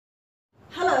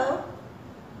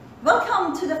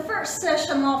first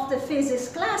session of the physics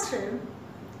classroom.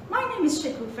 My name is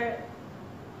Shikufer.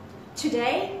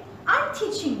 Today I'm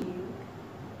teaching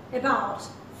you about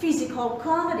physical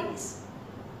quantities.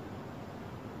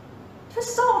 To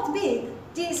start with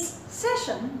this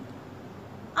session,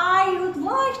 I would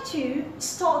like to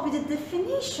start with the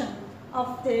definition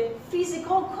of the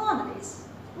physical quantities.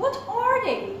 What are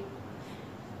they?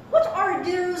 What are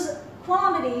those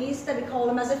quantities that we call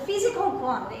them as a physical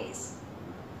quantities?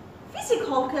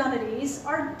 Physical quantities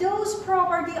are those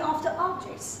properties of the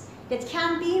objects that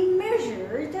can be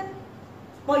measured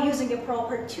by using a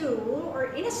proper tool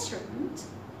or instrument,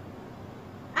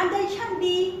 and they can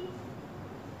be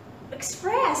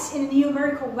expressed in a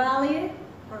numerical value,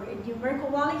 or a numerical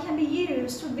value can be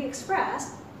used to be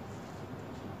expressed,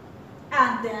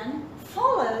 and then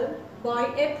followed by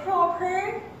a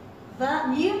proper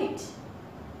unit.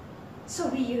 So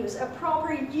we use a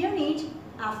proper unit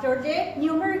after the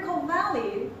numerical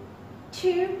value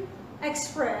to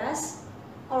express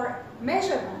our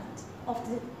measurement of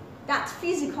that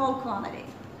physical quantity.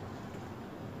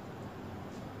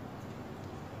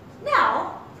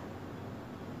 Now,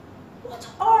 what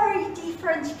are the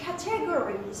different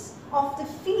categories of the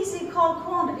physical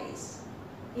quantities?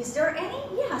 Is there any?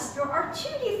 Yes, there are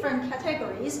two different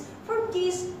categories for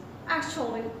these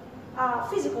actually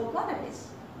physical quantities.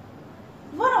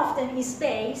 One of them is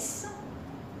base,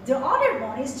 the other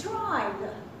one is derived.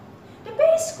 The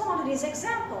base quantities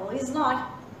example is like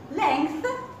length,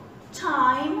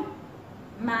 time,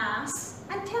 mass,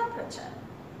 and temperature.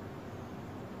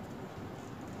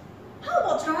 How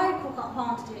about derived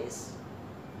quantities?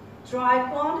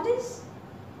 Derived quantities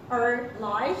are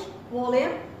like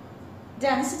volume,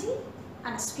 density,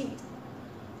 and speed.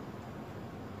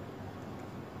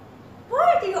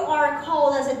 Why they are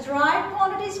called as a derived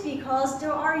quantities? Because they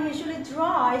are usually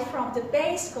derived from the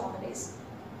base quantities.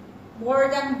 More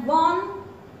than one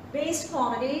base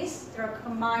quantities they are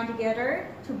combined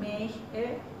together to make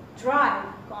a derived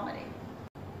quantity.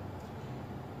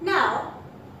 Now,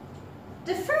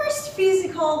 the first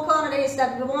physical quantities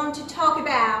that we want to talk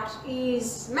about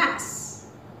is mass.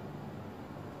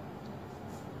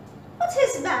 What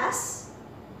is mass?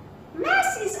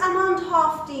 Mass is amount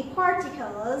of the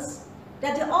particles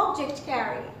that the object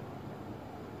carry.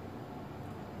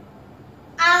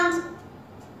 And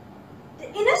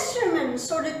the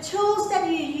instruments or the tools that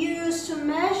you use to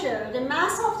measure the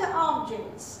mass of the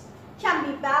objects can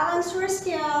be balance or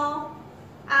scale,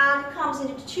 and comes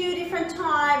into two different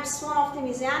types. One of them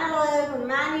is analog or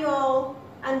manual,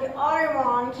 and the other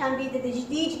one can be the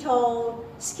digital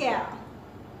scale.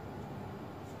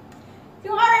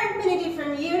 There are many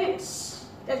different units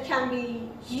that can be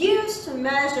used to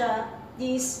measure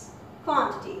this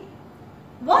quantity.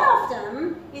 One of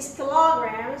them is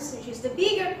kilograms, which is the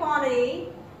bigger quantity,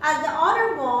 and the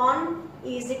other one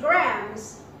is the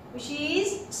grams, which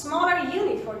is smaller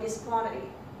unit for this quantity.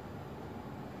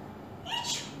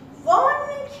 Each 1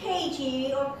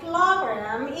 kg or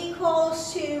kilogram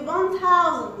equals to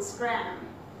 1,000 gram.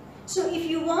 So if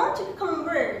you want to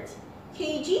convert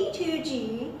kg to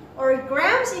g or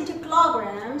grams into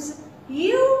kilograms,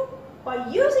 by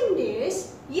using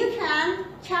this, you can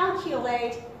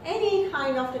calculate any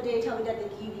kind of the data that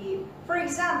they give you. For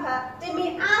example, they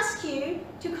may ask you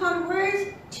to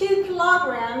convert 2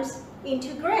 kilograms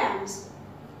into grams.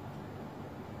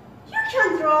 You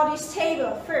can draw this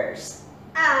table first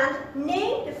and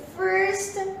name the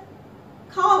first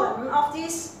column of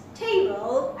this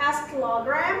table as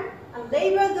kilogram and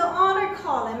label the other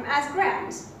column as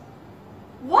grams.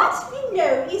 What we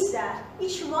know is that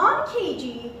each 1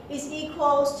 kg is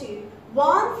equals to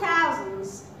 1,000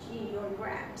 g or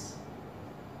grams.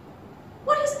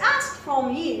 What is asked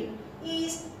from you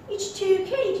is each 2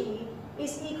 kg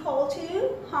is equal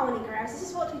to how many grams? This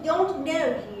is what we don't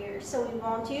know here, so we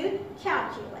want to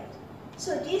calculate.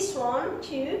 So this one,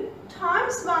 2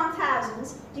 times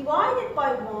 1,000 divided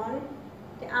by 1,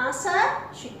 the answer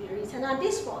should be written on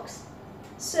this box.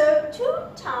 So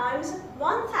 2 times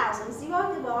 1,000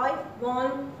 divided by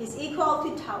 1 is equal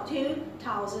to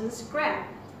 2,000 grams,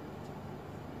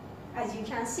 as you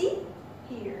can see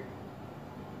here.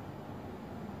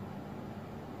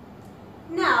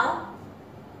 Now,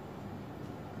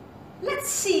 let's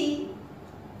see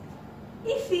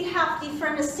if we have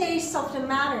different states of the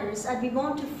matters and we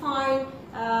want to find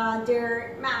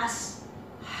their mass,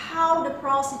 how the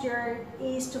procedure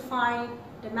is to find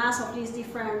the mass of these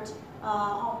different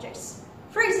objects.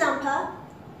 For example,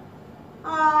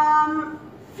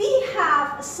 we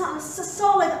have a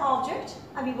solid object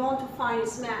and we want to find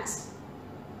its mass.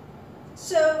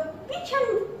 So we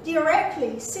can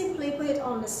directly simply put it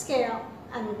on the scale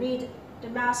and read the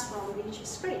mass from each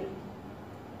screen.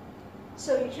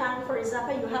 So you can, for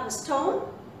example, you have a stone,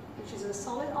 which is a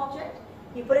solid object.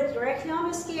 You put it directly on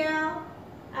the scale,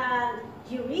 and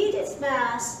you read its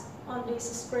mass on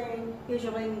this screen,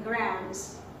 usually in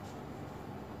grams.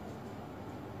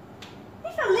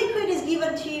 If a liquid is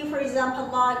given to you, for example,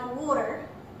 like water,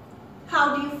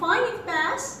 how do you find its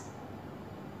mass?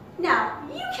 Now,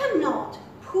 you cannot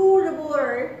pour the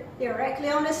water directly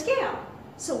on the scale.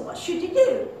 So what should you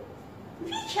do?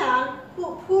 We can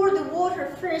pour the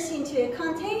water first into a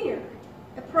container,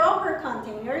 a proper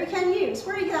container you can use.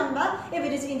 For example, if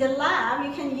it is in the lab,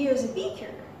 you can use a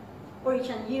beaker, or you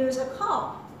can use a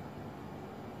cup.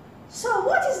 So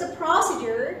what is the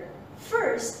procedure?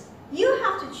 First, you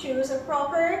have to choose a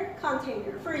proper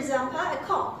container, for example, a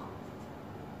cup.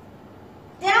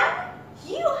 Then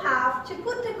you have to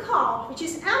put the cup, which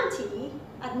is empty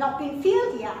and not been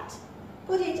filled yet,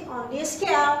 put it on the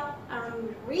scale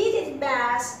and read its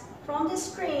mass from the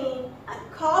screen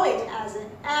and call it as an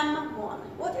M1.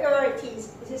 Whatever it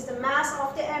is the mass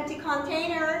of the empty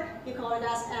container, you call it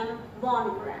as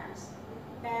M1 grams.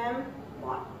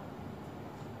 M1.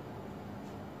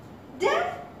 Then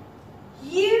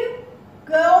you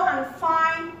go and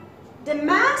find the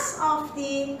mass of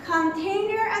the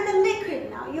container and the liquid.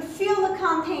 Now you fill the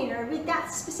container with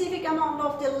that specific amount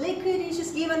of the liquid which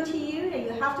is given to you that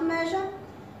you have to measure.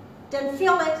 Then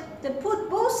fill it, then put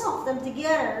both of them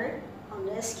together on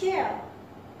the scale.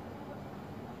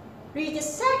 Read the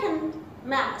second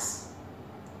mass.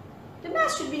 The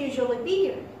mass should be usually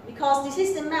bigger because this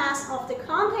is the mass of the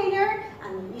container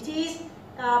and it is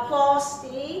plus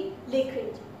the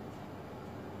liquid.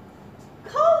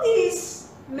 Call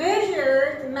this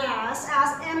measured mass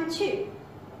as M2.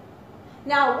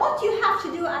 Now what you have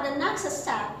to do at the next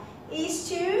step is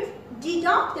to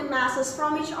deduct the masses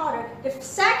from each other. The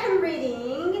second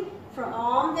reading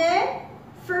from the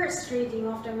first reading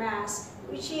of the mass,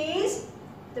 which is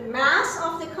the mass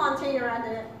of the container and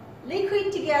the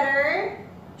liquid together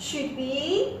should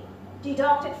be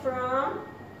deducted from,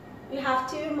 you have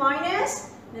to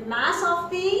minus the mass of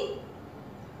the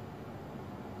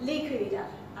liquid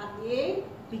at the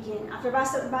beginning, after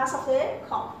the mass of the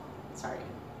cup. Sorry.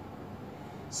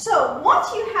 So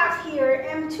what you have here,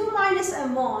 M2 minus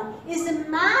M1, is the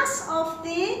mass of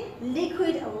the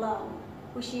liquid alone,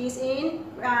 which is in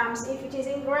grams. If it is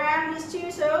in grams, it is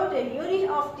 2, so the unit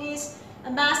of this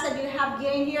mass that you have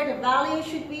gained here, the value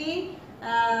should be,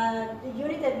 the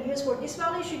unit that you use for this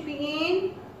value should be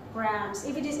in grams.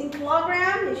 If it is in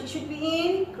kilograms, it should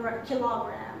be in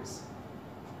kilograms.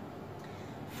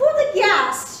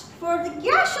 For the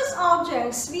gaseous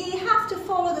objects, we have to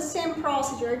follow the same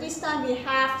procedure. This time we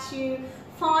have to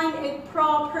find a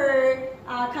proper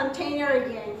container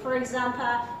again. For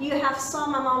example, you have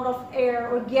some amount of air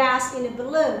or gas in a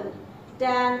balloon.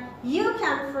 Then you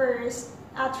can first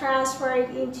transfer it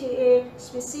into a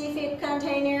specific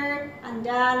container and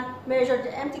then measure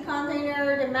the empty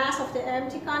container, the mass of the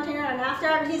empty container, and after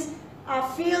it is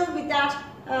filled with that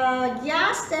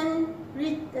gas, then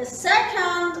read the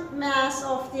second mass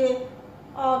of the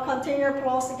container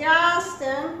plus the gas,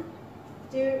 then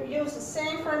use the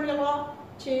same formula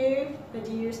to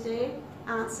reduce the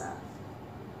answer.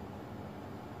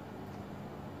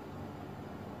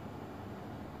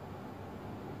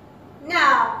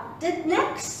 Now, the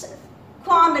next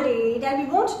quantity that we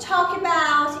want to talk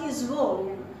about is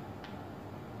volume.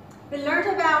 We learned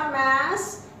about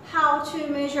mass, how to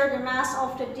measure the mass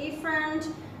of the different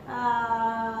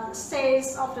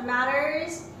states of the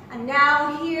matters, and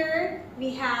now here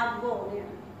we have volume.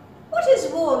 What is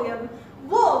volume?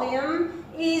 Volume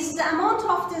is the amount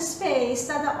of the space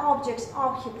that the objects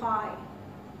occupy.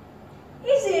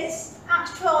 It is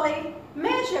actually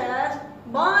measured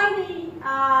by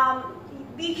the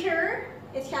beaker.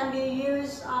 It can be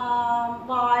used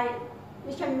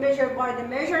it can be measured by the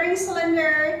measuring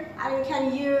cylinder, and you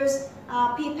can use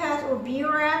pipette or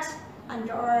burette,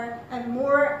 or a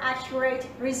more accurate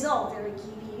result they will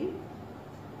give you.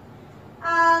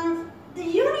 And the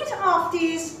unit of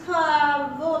these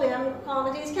volume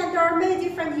quantities there are many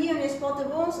different units, but the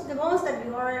ones that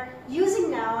we are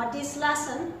using now at this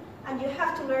lesson and you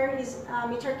have to learn is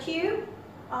meter cube,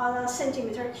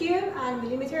 centimeter cube, and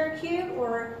millimeter cube,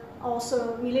 or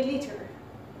also milliliter.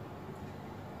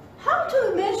 How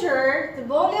to measure the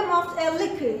volume of a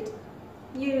liquid?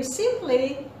 You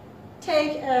simply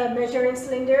take a measuring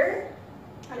cylinder,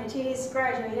 and it is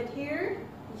graduated here.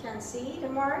 You can see the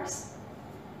marks.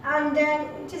 And then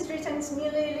it is written in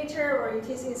milliliter, or it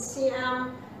is in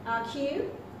cm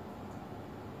cube.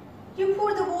 You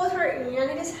pour the water in,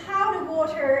 and it is how the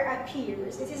water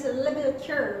appears. It is a little bit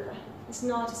curved. It's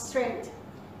not straight.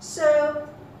 So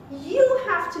you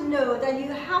have to know that you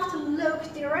have to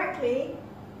look directly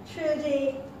to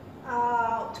the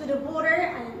water,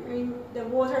 and the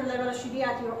water level should be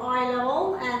at your eye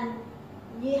level, and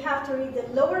you have to read the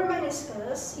lower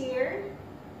meniscus here.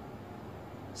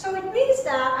 So it means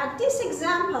that at this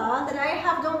example that I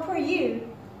have done for you,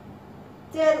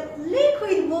 the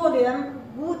liquid volume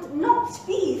would not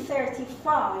be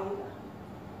 35,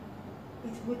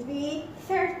 it would be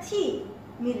 30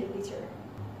 milliliter.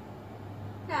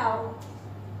 Now,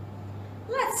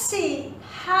 let's see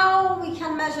how we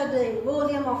can measure the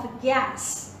volume of a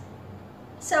gas.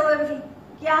 So if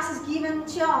gas is given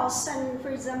to us, and for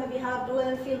example we have a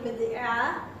balloon filled with the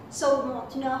air, so we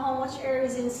want to know how much air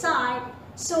is inside.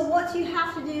 So what you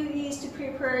have to do is to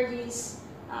prepare this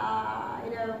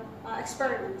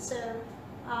experiment. So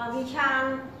we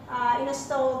can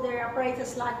install the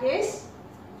apparatus like this.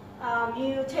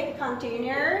 You take a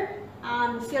container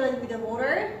and fill it with the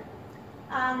water,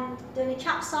 and then you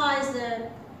capsize the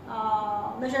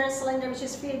measuring cylinder, which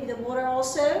is filled with the water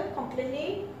also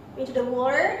completely, into the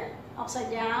water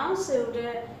upside down. So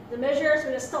the measures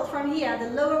will start from here. The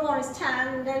lower one is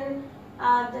 10, then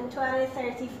 20,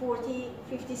 30, 40,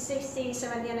 50, 60,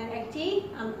 70, and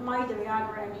 80, and my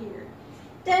diagram here.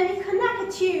 Then you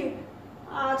connect a tube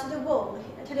to the wall,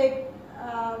 to the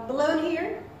balloon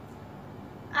here,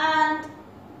 and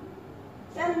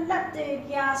then let the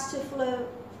gas to flow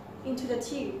into the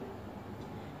tube.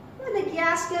 When the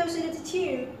gas goes into the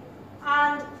tube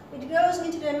and it goes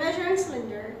into the measuring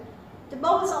cylinder, the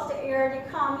bubbles of the air,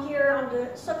 they come here on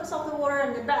the surface of the water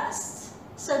and the burst.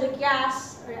 So the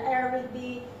gas or air will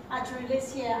be at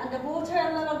release here, and the water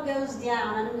level goes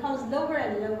down and becomes lower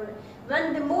and lower.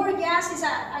 When the more gas is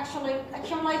actually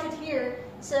accumulated here,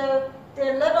 so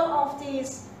the level of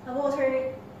this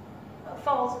water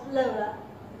falls lower,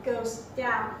 goes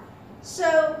down. So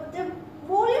the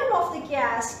volume of the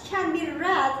gas can be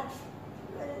read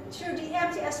through the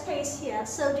empty space here.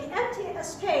 So the empty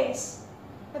space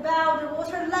about the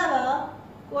water level,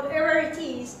 whatever it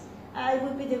is, it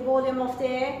would be the volume of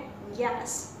the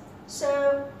gas.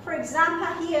 So for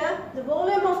example here, the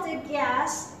volume of the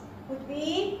gas would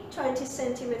be 20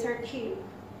 centimeter cube.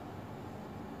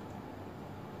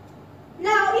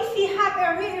 Now if we have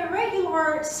a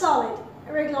irregular solid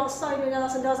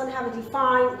doesn't have a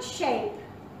defined shape,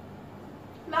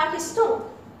 like a stone,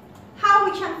 how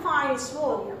we can find its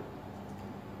volume?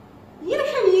 You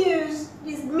can use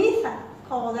this method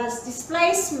called as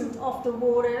displacement of the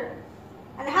water,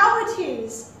 and how it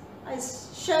is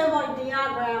shown by the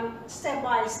diagram step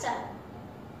by step.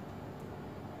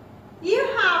 You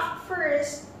have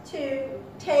first to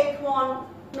take one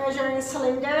measuring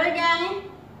cylinder again,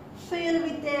 fill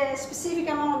with the specific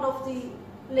amount of the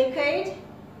liquid,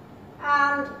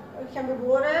 and it can be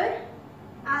water,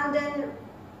 and then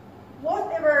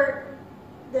whatever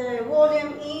the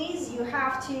volume is, you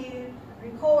have to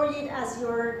record it as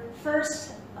your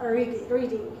first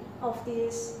reading of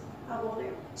this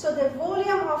volume. So the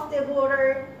volume of the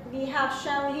water we have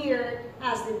shown here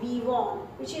as the V1,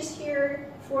 which is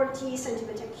here 40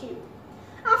 centimeter cube.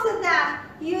 After that,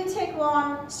 you take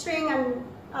one string and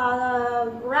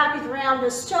wrap it around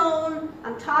the stone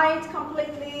and tie it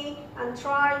completely, and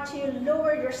try to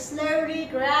lower it slowly,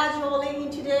 gradually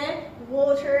into the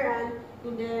water and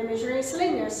in the measuring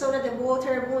cylinder, so that the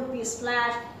water won't be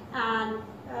splashed and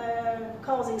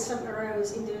causing some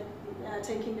errors in the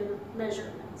taking the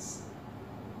measurements.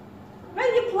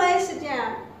 When you place it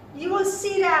down, you will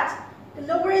see that the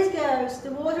lower it goes,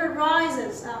 the water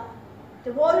rises up.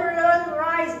 The water level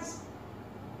rises.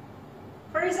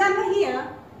 For example here,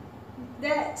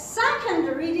 the second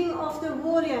reading of the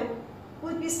volume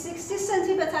would be 60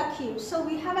 centimeter cube. So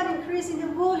we have an increase in the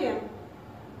volume.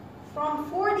 From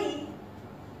 40,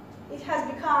 it has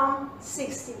become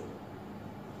 60.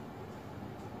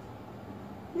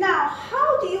 Now,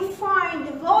 how do you find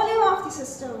the volume of the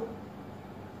system?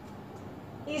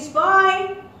 Is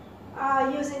by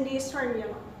using this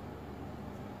formula.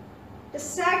 The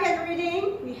second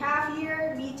reading we have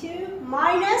here, V2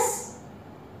 minus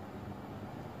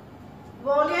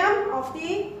volume of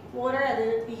the water at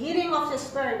the beginning of the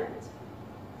experiment.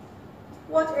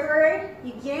 Whatever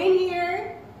you gain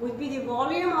here would be the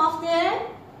volume of the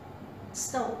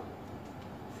stone.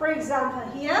 For example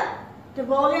here, the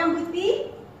volume would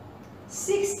be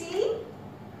 60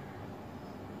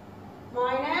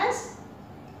 minus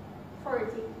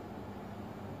 40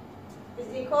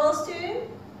 is equals to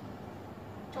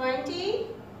 20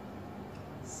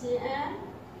 cm.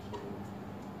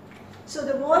 So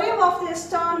the volume of the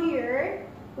stone here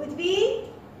would be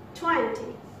 20.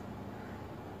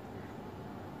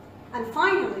 And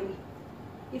finally,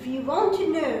 if you want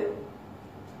to know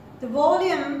the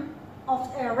volume of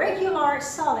a regular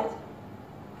solid,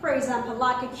 for example,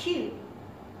 like a cube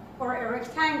or a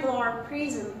rectangular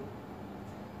prism,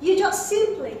 you just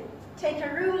simply take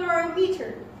a ruler or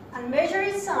meter and measure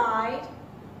its side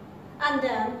and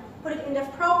then put it in the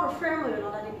proper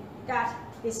formula that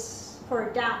is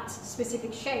for that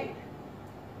specific shape.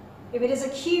 If it is a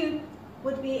cube,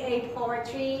 would be A power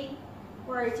 3,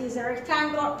 or it is a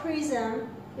rectangular prism,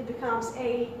 it becomes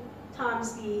A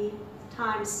times B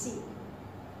times C.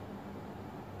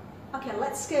 Okay,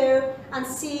 let's go and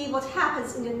see what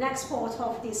happens in the next part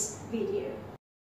of this video.